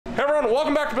everyone,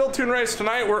 welcome back to Build Tune Race.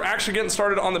 Tonight we're actually getting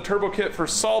started on the turbo kit for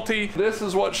Salty. This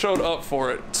is what showed up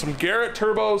for it. Some Garrett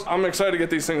turbos. I'm excited to get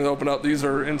these things opened up. These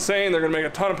are insane. They're gonna make a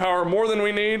ton of power, more than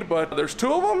we need, but there's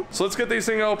two of them. So let's get these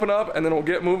things opened up and then we'll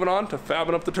get moving on to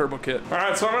fabbing up the turbo kit. All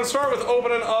right, so I'm gonna start with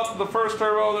opening up the first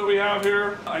turbo that we have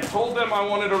here. I told them I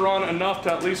wanted to run enough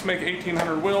to at least make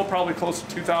 1800 wheel, probably close to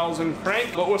 2000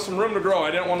 crank, but with some room to grow.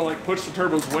 I didn't want to like push the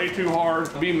turbos way too hard,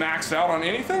 be maxed out on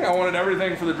anything. I wanted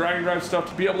everything for the drag and drive stuff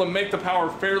to be able to make the power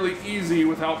fairly easy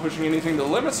without pushing anything to the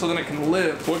limit, so then it can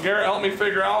live. What Garrett helped me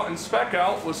figure out and spec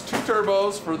out was two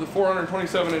turbos for the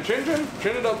 427-inch engine, which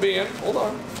ended up being, hold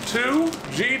on, two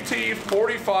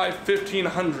GT45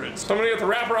 1500s. So I'm gonna get the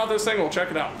wrapper out this thing, we'll check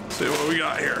it out. Let's see what we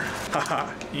got here.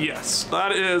 Haha, yes.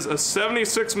 That is a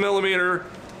 76 millimeter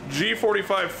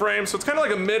G45 frame, so it's kind of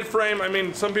like a mid frame. I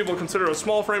mean, some people consider it a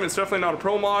small frame. It's definitely not a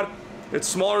pro mod. It's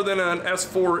smaller than an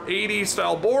S480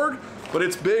 style board, but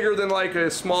it's bigger than like a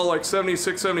small like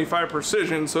 76, 75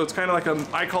 precision. So it's kind of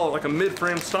like I call it like a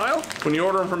mid-frame style. When you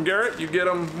order them from Garrett, you get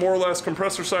them more or less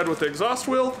compressor side with the exhaust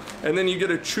wheel, and then you get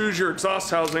to choose your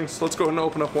exhaust housing. So let's go ahead and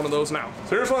open up one of those now.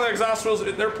 So here's one of the exhaust wheels.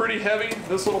 They're pretty heavy.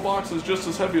 This little box is just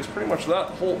as heavy as pretty much that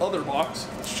whole other box.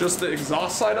 It's just the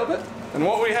exhaust side of it. And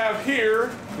what we have here,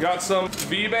 we got some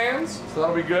V-bands, so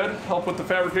that'll be good, help with the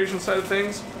fabrication side of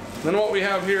things. Then what we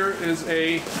have here is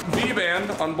a V-band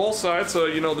on both sides, so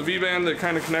you know the V-band that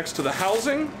kind of connects to the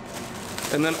housing.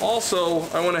 And then also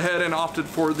I went ahead and opted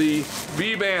for the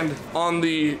V-band on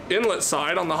the inlet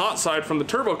side, on the hot side from the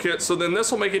turbo kit, so then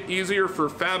this will make it easier for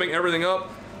fabbing everything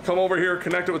up. Come over here,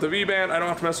 connect it with the V-band. I don't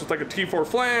have to mess with like a T4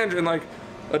 flange and like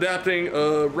adapting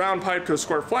a round pipe to a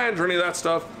square flange or any of that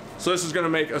stuff. So this is gonna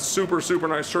make a super, super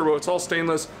nice turbo. It's all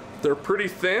stainless. They're pretty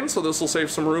thin, so this will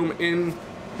save some room in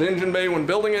the engine bay when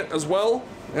building it as well.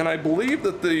 And I believe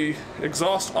that the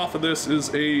exhaust off of this is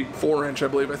a 4-inch, I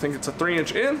believe. I think it's a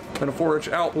 3-inch in and a 4-inch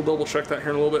out. We'll double check that here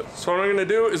in a little bit. So what I'm gonna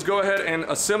do is go ahead and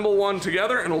assemble one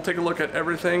together, and we'll take a look at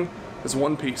everything as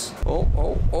one piece. Oh.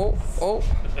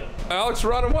 Alex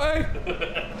run away.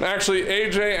 Actually,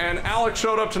 AJ and Alex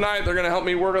showed up tonight. They're gonna help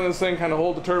me work on this thing, kind of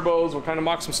hold the turbos. We'll kind of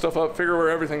mock some stuff up, figure where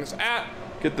everything's at,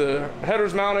 get the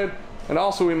headers mounted. And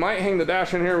also we might hang the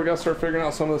dash in here. We got to start figuring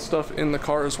out some of the stuff in the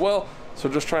car as well. So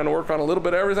just trying to work on a little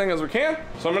bit of everything as we can.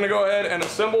 So I'm gonna go ahead and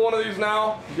assemble one of these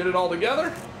now, get it all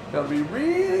together. Gotta be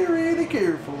really, really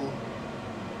careful.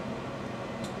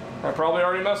 I probably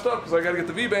already messed up because I gotta get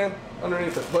the V-band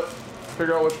underneath it, but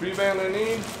figure out which V-band I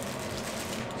need.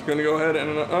 Just gonna go ahead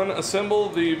and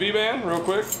unassemble the V-band real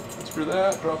quick. Screw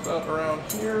that, drop that around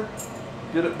here.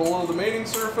 Get it below the mating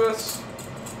surface,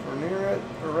 or near it,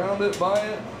 around it, by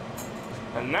it.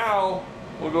 And now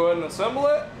we'll go ahead and assemble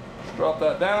it. Just drop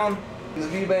that down. The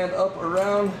V-band up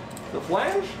around the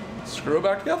flange. Screw it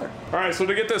back together. All right, so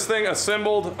to get this thing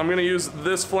assembled, I'm gonna use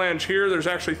this flange here. There's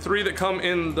actually 3 that come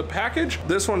in the package.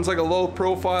 This one's like a low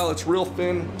profile, it's real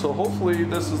thin. So hopefully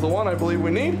this is the one I believe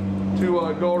we need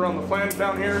to go around the flange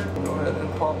down here. Go ahead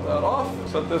and pop that off.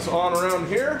 Set this on around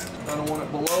here. I don't want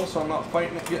it below so I'm not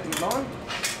fighting it getting it on.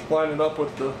 Line it up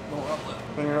with the little outlet.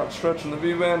 Then you're not stretching the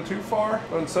V-band too far. Go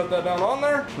ahead and set that down on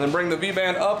there. And then bring the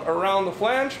V-band up around the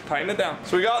flange, tighten it down.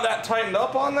 So we got that tightened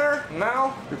up on there.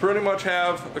 Now we pretty much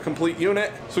have a complete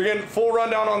unit. So again, full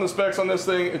rundown on the specs on this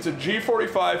thing. It's a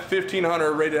G45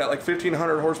 1500 rated at like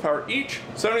 1500 horsepower each.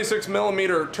 76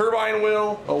 millimeter turbine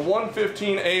wheel, a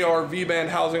 115 AR V-band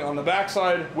housing on the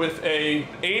backside with a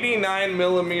 89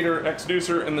 millimeter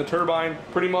exducer in the turbine.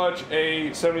 Pretty much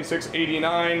a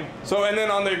 7689. So and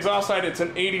then on the exhaust side, it's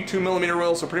an 82 millimeter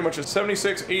wheel, so pretty much a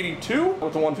 7682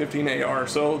 with a 115 AR.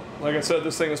 So like I said,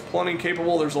 this thing is plenty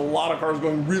capable. There's a lot of cars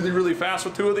going really, really fast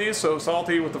with 2 of these. So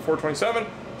Salty with the 427,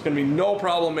 it's gonna be no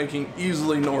problem making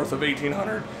easily north of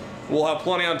 1800. We'll have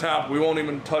plenty on tap. We won't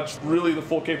even touch really the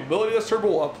full capability of this turbo.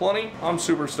 We'll have plenty. I'm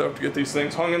super stoked to get these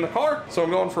things hung in the car. So I'm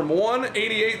going from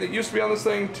 188 that used to be on this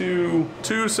thing to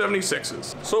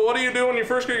 276s. So what do you do when you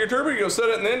first get your turbo? You go set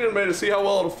it in the engine bay to see how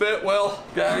well it'll fit. Well,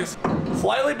 guys,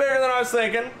 slightly bigger than I was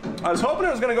thinking. I was hoping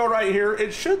it was gonna go right here.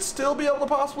 It should still be able to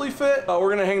possibly fit. We're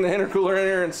gonna hang the intercooler in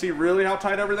here and see really how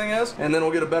tight everything is, and then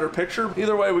we'll get a better picture.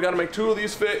 Either way, we gotta make 2 of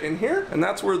these fit in here, and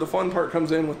that's where the fun part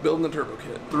comes in with building the turbo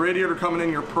kit. The radiator coming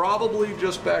in, you're probably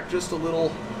just back just a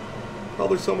little,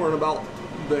 probably somewhere in about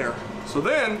there. So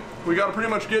then, we gotta pretty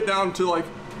much get down to like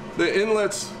the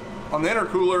inlets on the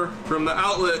intercooler from the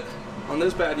outlet on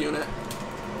this bad unit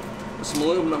with some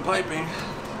aluminum piping,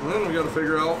 and then we gotta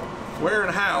figure out where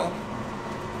and how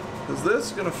is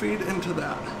this gonna feed into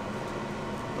that.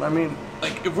 But I mean,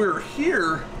 like if we were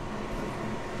here,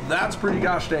 that's pretty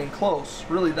gosh dang close.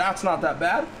 Really, that's not that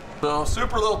bad. So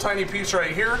super little tiny piece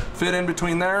right here, fit in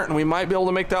between there, and we might be able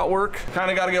to make that work. Kind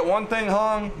of got to get one thing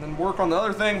hung, then work on the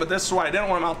other thing, but this is why I didn't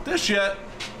want to mount this yet,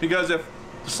 because if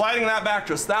sliding that back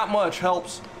just that much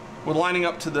helps with lining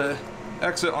up to the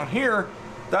exit on here,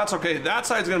 that's okay. That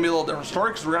side's gonna be a little different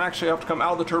story because we're gonna actually have to come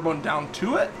out of the turbo and down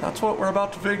to it. That's what we're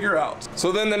about to figure out.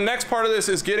 So then the next part of this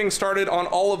is getting started on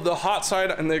all of the hot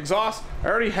side and the exhaust. I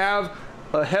already have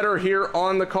a header here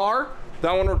on the car.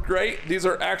 That one worked great. These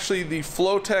are actually the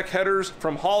flowtech headers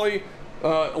from Holley.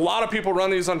 A lot of people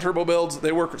run these on turbo builds.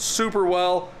 They work super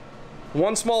well.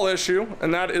 One small issue,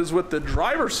 and that is with the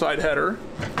driver's side header.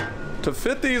 To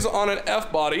fit these on an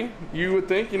F body, you would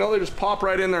think, you know, they just pop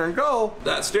right in there and go.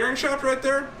 That steering shaft right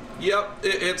there, yep,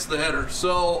 it's the header.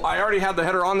 So I already had the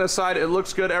header on this side. It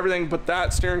looks good, everything, but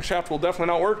that steering shaft will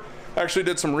definitely not work. I actually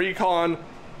did some recon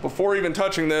before even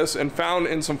touching this and found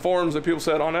in some forums that people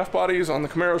said on F bodies, on the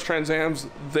Camaros, Trans Ams,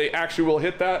 they actually will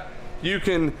hit that. You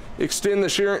can extend the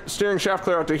steering shaft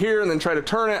clear out to here and then try to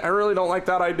turn it. I really don't like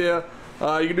that idea.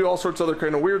 You can do all sorts of other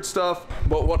kind of weird stuff,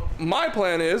 but what my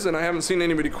plan is, and I haven't seen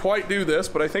anybody quite do this,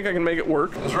 but I think I can make it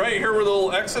work, is right here where the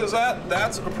little exit is at.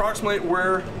 That's approximately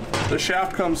where the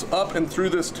shaft comes up and through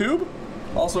this tube.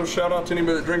 Also, shout out to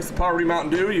anybody that drinks the Poverty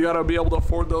Mountain Dew. You gotta be able to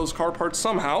afford those car parts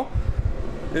somehow.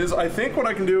 Is I think what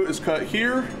I can do is cut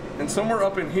here and somewhere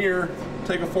up in here,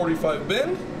 take a 45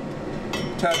 bend,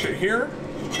 attach it here,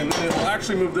 and then it'll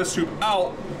actually move this tube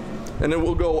out and it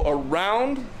will go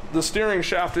around the steering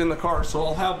shaft in the car. So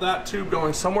I'll have that tube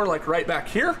going somewhere like right back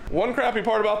here. One crappy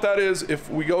part about that is if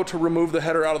we go to remove the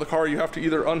header out of the car, you have to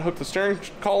either unhook the steering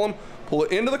column, pull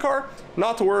it into the car,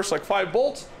 not the worst, like 5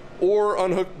 bolts, or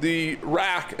unhook the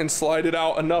rack and slide it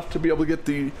out enough to be able to get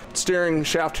the steering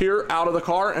shaft here out of the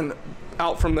car and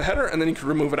out from the header, and then you can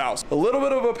remove it out. A little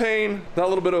bit of a pain, that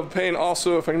little bit of a pain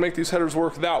also, if I can make these headers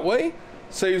work that way,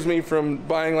 saves me from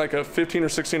buying like a $1,500 or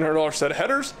 $1,600 set of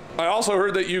headers. I also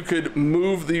heard that you could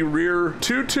move the rear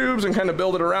 2 tubes and kind of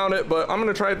build it around it, but I'm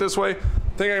gonna try it this way.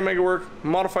 Think I can make it work,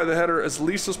 modify the header as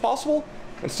least as possible,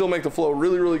 and still make the flow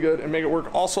really, really good and make it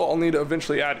work. Also, I'll need to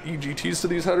eventually add EGTs to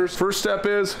these headers. First step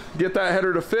is get that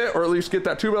header to fit, or at least get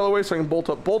that tube out of the way so I can bolt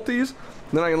up both these.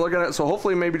 Then I can look at it, so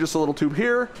hopefully maybe just a little tube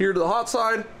here to the hot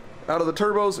side, out of the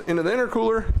turbos into the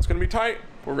intercooler. It's gonna be tight.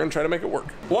 We're gonna try to make it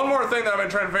work. One more thing that I've been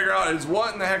trying to figure out is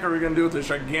what in the heck are we gonna do with this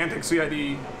gigantic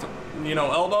CID, you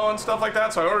know, elbow and stuff like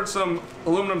that. So I ordered some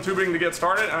aluminum tubing to get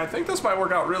started, and I think this might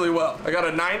work out really well. I got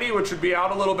a 90, which would be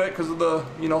out a little bit because of the,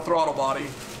 you know, throttle body.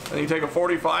 And you take a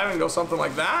 45 and go something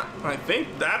like that. I think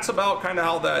that's about kind of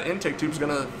how that intake tube's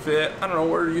gonna fit. I don't know,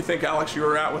 where do you think, Alex, you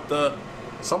were at with the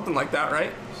something like that,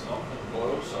 right? Something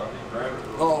close, I can grab it.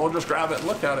 Oh, we'll just grab it and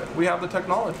look at it. We have the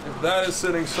technology. That is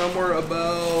sitting somewhere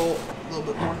about a little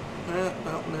bit more.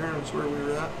 Out there is where we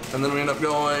were at. And then we end up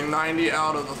going 90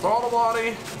 out of the throttle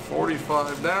body,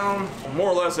 45 down. More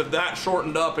or less, if that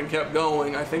shortened up and kept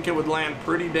going, I think it would land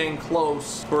pretty dang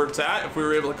close where it's at if we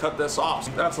were able to cut this off.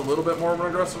 So that's a little bit more of an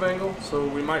aggressive angle. So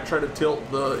we might try to tilt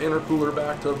the intercooler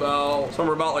back to about,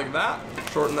 somewhere about like that.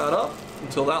 Shorten that up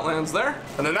until that lands there.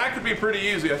 And then that could be pretty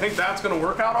easy. I think that's gonna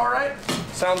work out all right.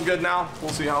 Sounds good now.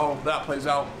 We'll see how that plays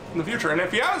out in the future. And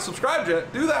if you haven't subscribed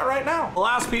yet, do that right now. The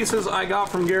last pieces I got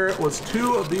from Garrett was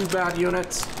 2 of these bad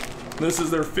units. This is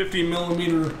their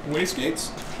 50mm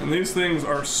wastegates. And these things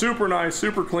are super nice,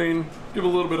 super clean. Give a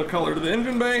little bit of color to the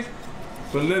engine bay.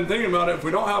 But then thinking about it, if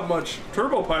we don't have much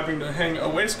turbo piping to hang a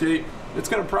wastegate, it's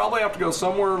gonna probably have to go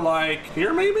somewhere like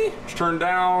here maybe? Turn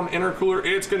down, intercooler.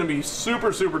 It's gonna be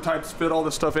super, super tight to fit all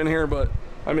this stuff in here, but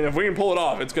I mean, if we can pull it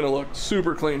off, it's gonna look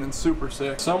super clean and super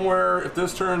sick. Somewhere, if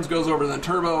this turns, goes over to the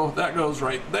turbo, that goes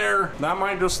right there. That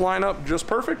might just line up just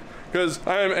perfect, because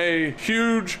I am a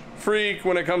huge freak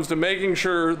when it comes to making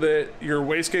sure that your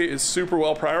wastegate is super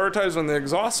well prioritized on the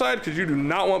exhaust side, because you do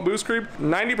not want boost creep.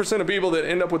 90% of people that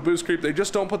end up with boost creep, they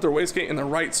just don't put their wastegate in the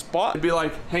right spot. It'd be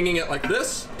like hanging it like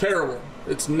this, terrible.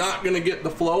 It's not gonna get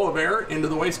the flow of air into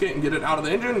the wastegate and get it out of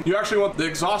the engine. You actually want the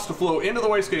exhaust to flow into the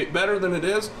wastegate better than it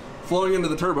is flowing into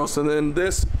the turbo. So then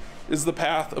this is the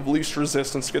path of least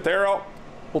resistance to get the air out.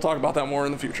 We'll talk about that more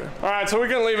in the future. All right, so we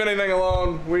couldn't leave anything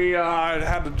alone. We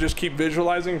had to just keep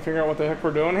visualizing and figure out what the heck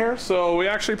we're doing here. So we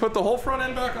actually put the whole front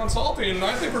end back on Salty, and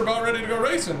I think we're about ready to go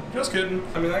racing. Just kidding.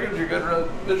 I mean, that gives you a good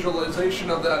visualization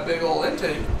of that big old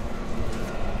intake.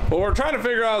 What we're trying to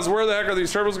figure out is where the heck are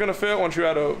these turbos gonna fit once you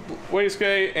add a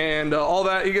wastegate and all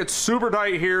that. It gets super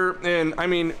tight here, and I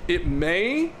mean, it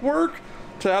may work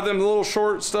to have them little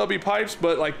short stubby pipes,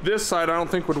 but like this side I don't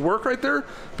think would work right there,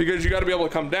 because you got to be able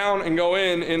to come down and go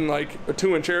in like a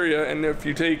 2-inch area, and if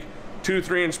you take 2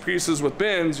 3-inch pieces with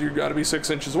bends, you got to be 6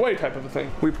 inches away type of a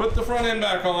thing. We put the front end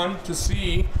back on to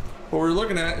see what we're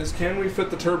looking at is, can we fit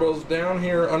the turbos down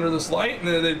here under this light, and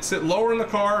then they'd sit lower in the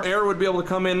car. Air would be able to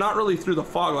come in, not really through the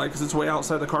fog light because it's way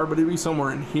outside the car, but it'd be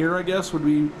somewhere in here, I guess, would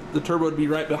be, the turbo would be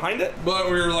right behind it. But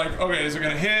we were like, okay, is it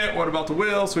gonna hit? What about the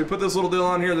wheel? So we put this little deal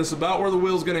on here. This is about where the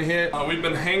wheel's gonna hit. We've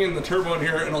been hanging the turbo in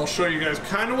here, and I'll show you guys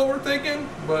kind of what we're thinking,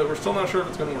 but we're still not sure if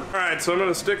it's gonna work. All right, so I'm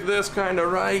gonna stick this kind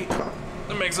of right.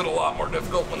 It makes it a lot more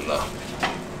difficult when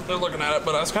they're looking at it,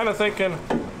 but I was kind of thinking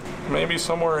maybe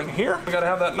somewhere in here. We gotta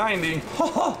have that 90.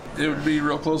 It would be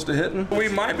real close to hitting. We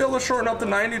might be able to shorten up the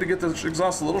 90 to get the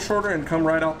exhaust a little shorter and come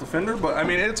right out the fender, but I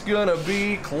mean, it's gonna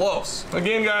be close.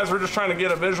 Again, guys, we're just trying to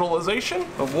get a visualization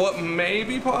of what may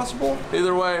be possible.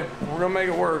 Either way, we're gonna make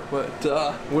it work, but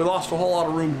we lost a whole lot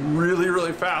of room really,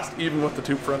 really fast, even with the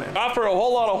tube front end. After a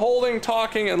whole lot of holding,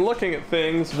 talking, and looking at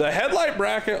things, the headlight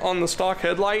bracket on the stock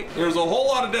headlight, there's a whole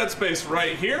lot of dead space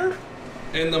right here.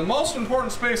 And the most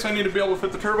important space I need to be able to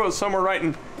fit the turbo is somewhere right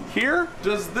in here.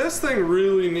 Does this thing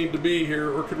really need to be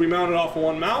here, or could we mount it off of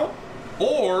one mount?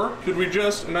 Or could we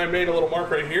just, and I made a little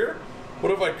mark right here,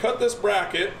 what if I cut this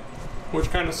bracket, which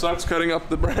kind of sucks cutting up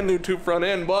the brand new tube front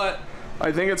end, but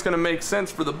I think it's gonna make sense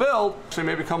for the build. So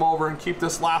maybe come over and keep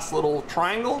this last little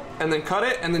triangle and then cut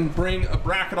it and then bring a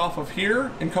bracket off of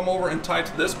here and come over and tie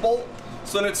to this bolt.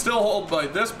 So then it's still held by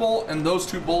this bolt and those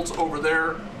two bolts over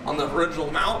there on the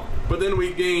original mount, but then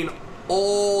we gain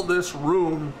all this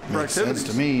room for Makes activities.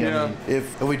 sense to me. Yeah. I mean,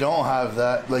 if we don't have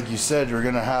that, like you said, you're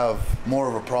gonna have more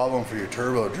of a problem for your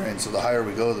turbo drain. So the higher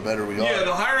we go, the better we are. Yeah,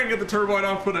 the higher I get the turbo, I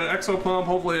don't put an exo pump.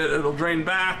 Hopefully it'll drain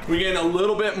back. We gain a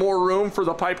little bit more room for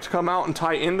the pipe to come out and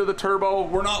tie into the turbo.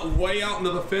 We're not way out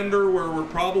into the fender where we're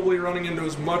probably running into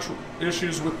as much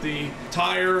issues with the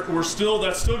tire. That's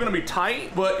still gonna be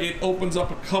tight, but it opens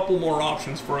up a couple more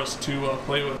options for us to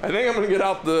play with. I think I'm gonna get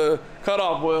out the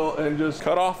cutoff wheel and just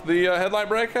cut off the headlight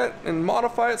bracket and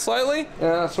modify it slightly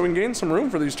so we can gain some room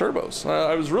for these turbos.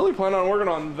 I was really planning on working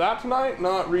on that tonight,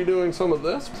 not redoing some of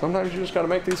this. Sometimes you just got to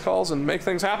make these calls and make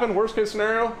things happen. Worst case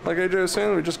scenario, like AJ was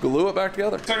saying, we just glue it back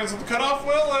together. Seconds of the cutoff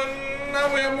wheel, and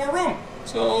now we have more room.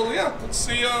 So yeah, let's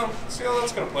see how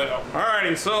that's gonna play out.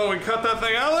 Alrighty, so we cut that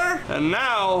thing out of there, and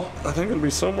now I think it'll be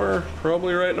somewhere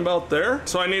probably right in about there.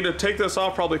 So I need to take this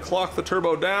off, probably clock the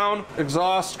turbo down,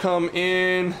 exhaust come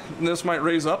in, and this might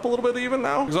raise up a little bit even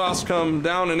now. Exhaust come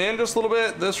down and in just a little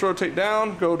bit, this rotate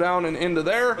down, go down and into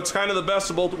there. It's kind of the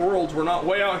best of both worlds. We're not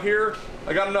way out here.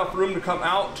 I got enough room to come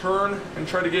out, turn, and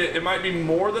try to get, it might be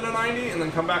more than a 90 and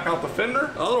then come back out the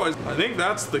fender. Otherwise, I think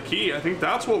that's the key. I think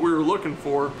that's what we were looking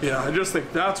for. Yeah, I just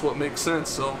think that's what makes sense.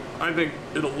 So I think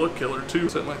it'll look killer too,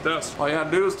 sitting like this. All you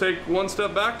have to do is take one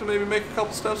step back to maybe make a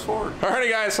couple steps forward. Alrighty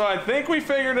guys, so I think we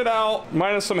figured it out.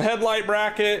 Minus some headlight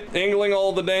bracket, angling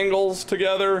all the dangles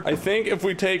together. I think if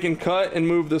we take and cut and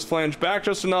move this flange back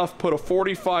just enough, put a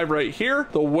 45 right here,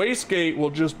 the wastegate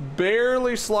will just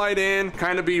barely slide in,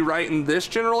 kind of be right in this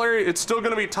general area. It's still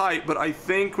gonna be tight, but I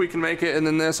think we can make it. And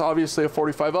then this, obviously a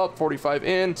 45 up, 45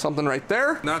 in, something right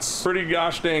there. And that's pretty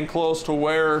gosh dang close to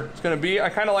where it's gonna be. I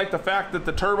kind of like the fact that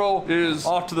the turbo is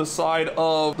off to the side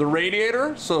of the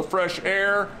radiator. So fresh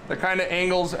air, that kind of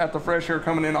angles at the fresh air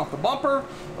coming in off the bumper,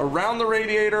 around the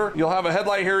radiator. You'll have a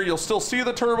headlight here. You'll still see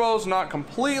the turbos, not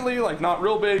completely, like not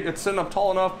real big. It's sitting up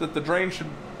tall enough that the drain should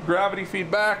gravity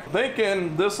feedback.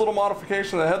 Thinking this little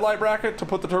modification of the headlight bracket to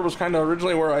put the turbos kind of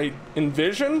originally where I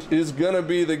envisioned is gonna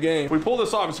be the game. If we pull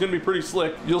this off, it's gonna be pretty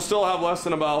slick. You'll still have less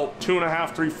than about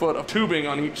 2.5, 3 foot of tubing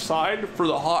on each side for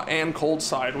the hot and cold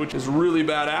side, which is really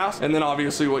badass. And then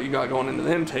obviously what you got going into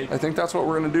the intake. I think that's what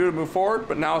we're gonna do to move forward,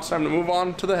 but now it's time to move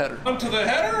on to the header. Onto the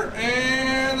header,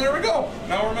 and there we go.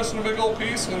 Now we're missing a big old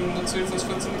piece, and let's see if this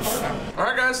fits in the car now. All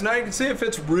right guys, now you can see it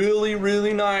fits really,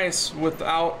 really nice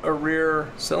without a rear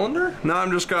cylinder. Now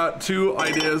I've just got two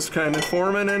ideas kind of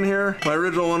forming in here. My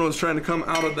original one was trying to come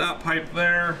out of that pipe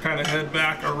there, kind of head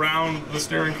back around the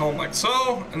steering column like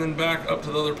so, and then back up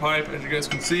to the other pipe, as you guys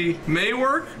can see. May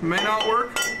work, may not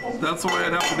work. That's the way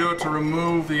I'd have to do it to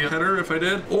remove the header if I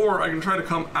did. Or I can try to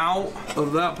come out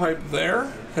of that pipe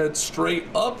there, head straight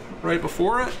up right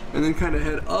before it, and then kind of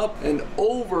head up and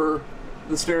over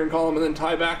the steering column and then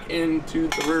tie back into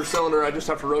the rear cylinder. I just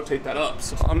have to rotate that up.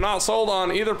 So I'm not sold on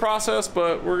either process,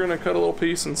 but we're gonna cut a little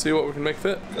piece and see what we can make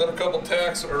fit. Got a couple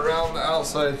tacks around the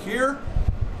outside here.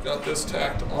 Got this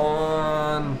tacked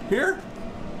on here.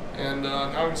 And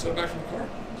now we can set it back in the car.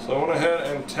 So I went ahead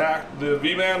and tacked the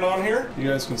V-band on here. You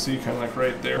guys can see kind of like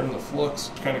right there in the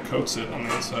flux, kind of coats it on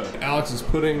the inside. Alex is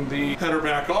putting the header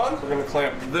back on. We're gonna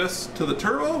clamp this to the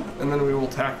turbo, and then we will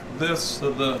tack this to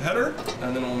the header,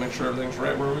 and then we'll make sure everything's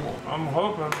right where we want. I'm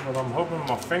hoping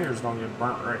my fingers don't get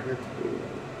burnt right here.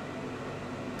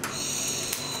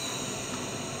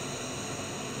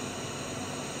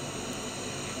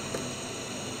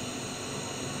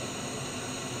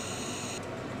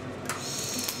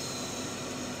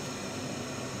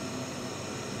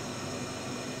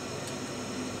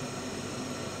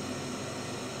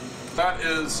 That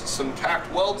is some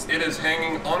tacked welds. It is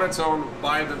hanging on its own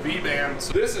by the V-band.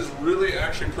 So this is really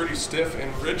actually pretty stiff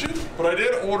and rigid, but I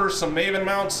did order some Maven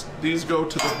mounts. These go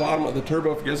to the bottom of the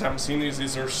turbo. If you guys haven't seen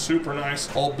these are super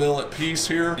nice. All billet piece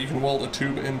here. You can weld a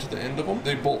tube into the end of them.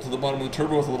 They bolt to the bottom of the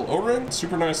turbo with a little O-ring.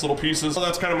 Super nice little pieces. So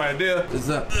that's kind of my idea, is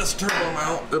that this turbo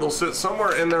mount, it'll sit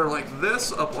somewhere in there like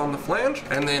this up on the flange,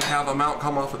 and then have a mount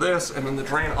come off of this, and then the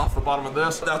drain off the bottom of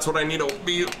this. That's what I need to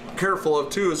be careful of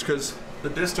too, is because the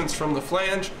distance from the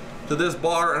flange to this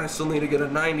bar, and I still need to get a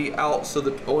 90 out so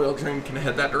the oil drain can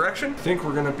head that direction. I think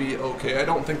we're gonna be okay. I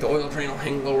don't think the oil drain will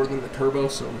hang lower than the turbo,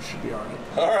 so we should be all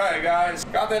right. All right, guys,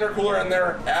 got the intercooler in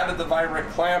there, added the vibrant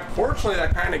clamp. Fortunately,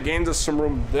 that kind of gains us some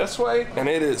room this way, and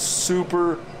it is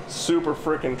super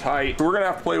freaking tight. So we're gonna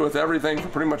have to play with everything to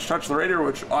pretty much touch the radiator,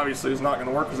 which obviously is not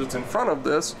gonna work because it's in front of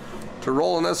this, to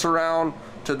rolling this around,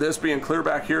 to this being clear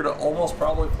back here, to almost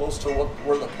probably close to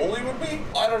where the pulley would be.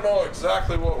 I don't know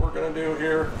exactly what we're gonna do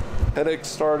here. Headache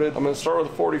started. I'm gonna start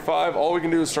with a 45. All we can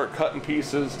do is start cutting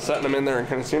pieces, setting them in there, and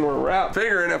kind of seeing where we're at.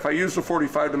 Figuring if I used a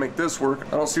 45 to make this work,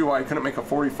 I don't see why I couldn't make a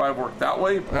 45 work that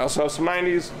way. I also have some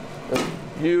 90s,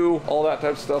 all that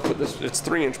type of stuff, but it's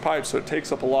 3-inch pipe, so it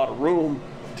takes up a lot of room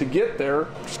to get there.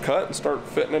 Just cut and start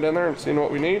fitting it in there and seeing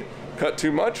what we need. Cut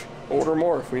too much, order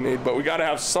more if we need, but we gotta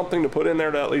have something to put in there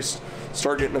to at least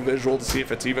start getting a visual to see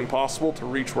if it's even possible to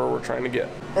reach where we're trying to get.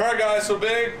 All right, guys, so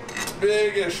big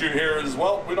issue here is,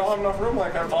 well, we don't have enough room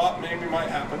like I thought maybe might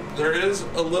happen. There is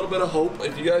a little bit of hope.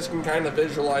 If you guys can kind of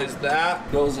visualize that,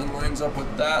 goes and lines up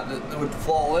with that would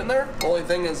fall in there. The only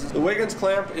thing is the Wiggins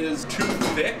clamp is too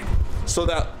thick, so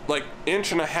that like 1.5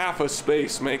 inches of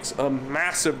space makes a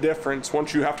massive difference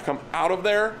once you have to come out of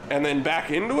there and then back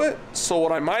into it. So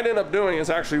what I might end up doing is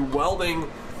actually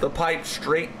welding the pipe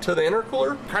straight to the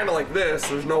intercooler, kind of like this.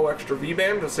 There's no extra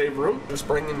V-band to save room. Just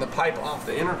bringing the pipe off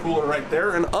the intercooler right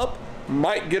there and up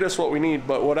might get us what we need.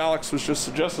 But what Alex was just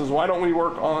suggesting is, why don't we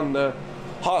work on the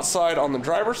hot side on the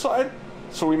driver's side,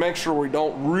 so we make sure we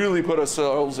don't really put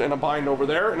ourselves in a bind over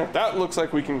there. And if that looks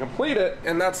like we can complete it,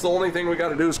 and that's the only thing we got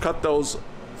to do is cut those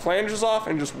flanges off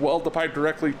and just weld the pipe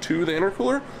directly to the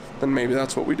intercooler, then maybe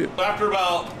that's what we do. After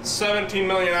about 17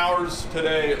 million hours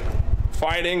today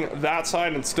fighting that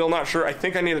side and still not sure, I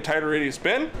think I need a tighter radius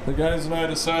bin. The guys and I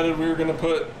decided we were gonna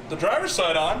put the driver's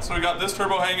side on, so we got this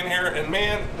turbo hanging here, and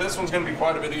man, this one's gonna be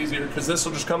quite a bit easier because this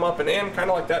will just come up and in,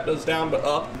 kind of like that does down but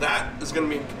up. That is gonna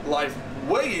make life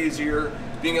way easier,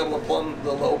 being able to plumb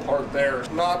the low part there.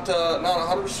 Not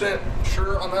 100%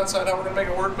 sure on that side how we're gonna make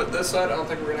it work, but this side I don't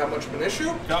think we're gonna have much of an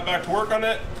issue. Got back to work on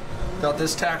it, got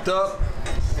this tacked up,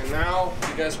 and now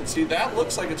you guys can see that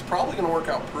looks like it's probably gonna work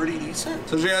out pretty decent.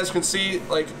 So as you guys can see,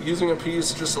 like using a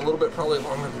piece just a little bit probably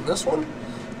longer than this one,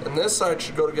 and this side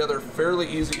should go together fairly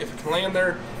easy if it can land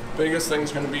there. Biggest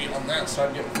thing's gonna be on that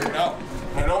side getting figured out.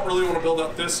 And I don't really want to build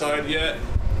up this side yet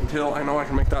until I know I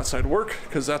can make that side work,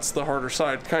 because that's the harder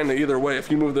side. Kind of either way, if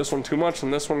you move this one too much,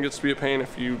 then this one gets to be a pain.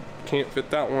 If you can't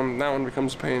fit that one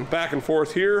becomes a pain. Back and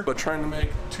forth here, but trying to make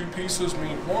two pieces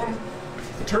mean one.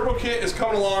 The turbo kit is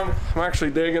coming along. I'm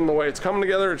actually digging the way it's coming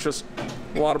together. It's just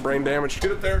a lot of brain damage to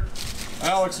get it there.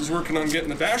 Alex is working on getting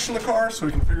the dash in the car so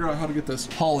we can figure out how to get this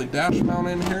poly dash mount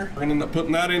in here. We're gonna end up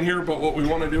putting that in here, but what we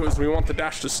want to do is we want the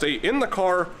dash to stay in the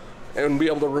car and be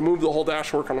able to remove the whole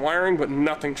dash, work on wiring, but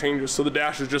nothing changes. So the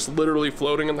dash is just literally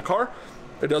floating in the car.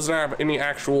 It doesn't have any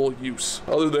actual use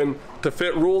other than to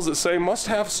fit rules that say must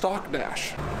have stock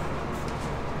dash.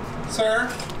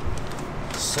 Sir?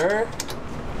 Sir?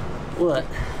 What?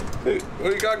 Hey,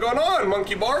 what you got going on,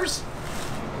 monkey bars?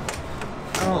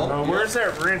 Oh, where's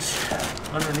that wrench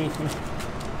underneath me?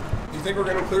 You think we're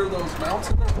gonna clear those mounts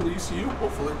in there for the ECU?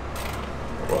 Hopefully.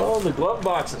 Well, the glove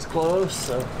box is closed,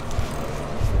 so.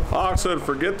 I said,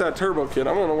 forget that turbo kit.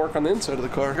 I'm gonna work on the inside of the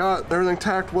car. Got everything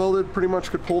tacked, welded, pretty much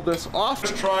could pull this off.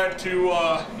 Just tried to,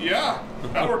 yeah,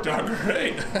 that worked out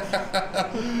great.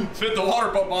 Fit the water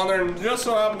pump on there, and just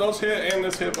so happened those hit and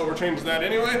this hit, but we're changing that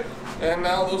anyway. And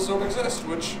now those don't exist,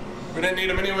 which we didn't need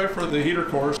them anyway for the heater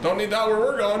cores. Don't need that where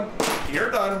we're going.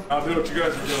 You're done. I'll do what you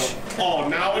guys are doing. Oh,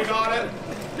 now we got it?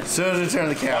 As soon as we turn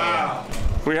the camera wow.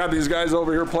 We had these guys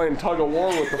over here playing tug of war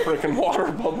with the freaking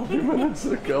water pump a few minutes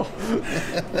ago.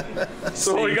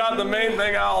 So we got the main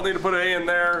thing out. I'll need to put an A in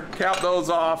there, cap those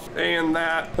off, A in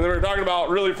that. And then we were talking about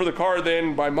really for the car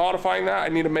then, by modifying that, I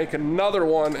need to make another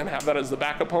one and have that as the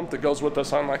backup pump that goes with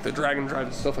us on like the drag and drive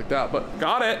and stuff like that. But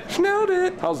got it, nailed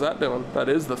it. How's that doing? That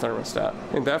is the thermostat.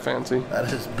 Ain't that fancy?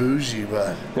 That is bougie,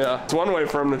 bud. Yeah, it's one way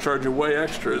for them to charge you way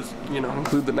extra is, you know,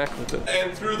 include the neck with it.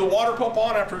 And threw the water pump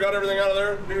on after we got everything out of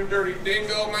there. New dirty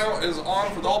dingo mount is on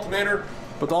for the alternator.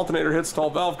 but the alternator hits stall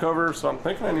valve cover, so I'm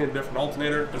thinking I need a different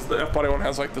alternator because the F-body one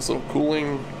has like this little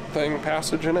cooling thing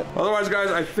passage in it. Otherwise, guys,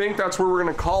 I think that's where we're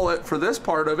gonna call it for this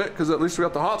part of it, because at least we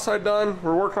got the hot side done.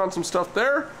 We're working on some stuff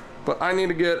there, but I need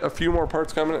to get a few more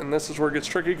parts coming, and this is where it gets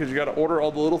tricky because you got to order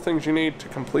all the little things you need to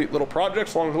complete little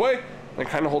projects along the way, and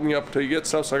kind of holding you up until you get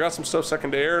stuff. So I got some stuff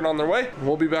secondary and on their way, and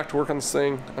we'll be back to work on this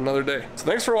thing another day. So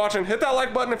thanks for watching. Hit that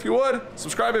like button if you would,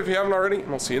 subscribe if you haven't already, and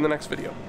we'll see you in the next video.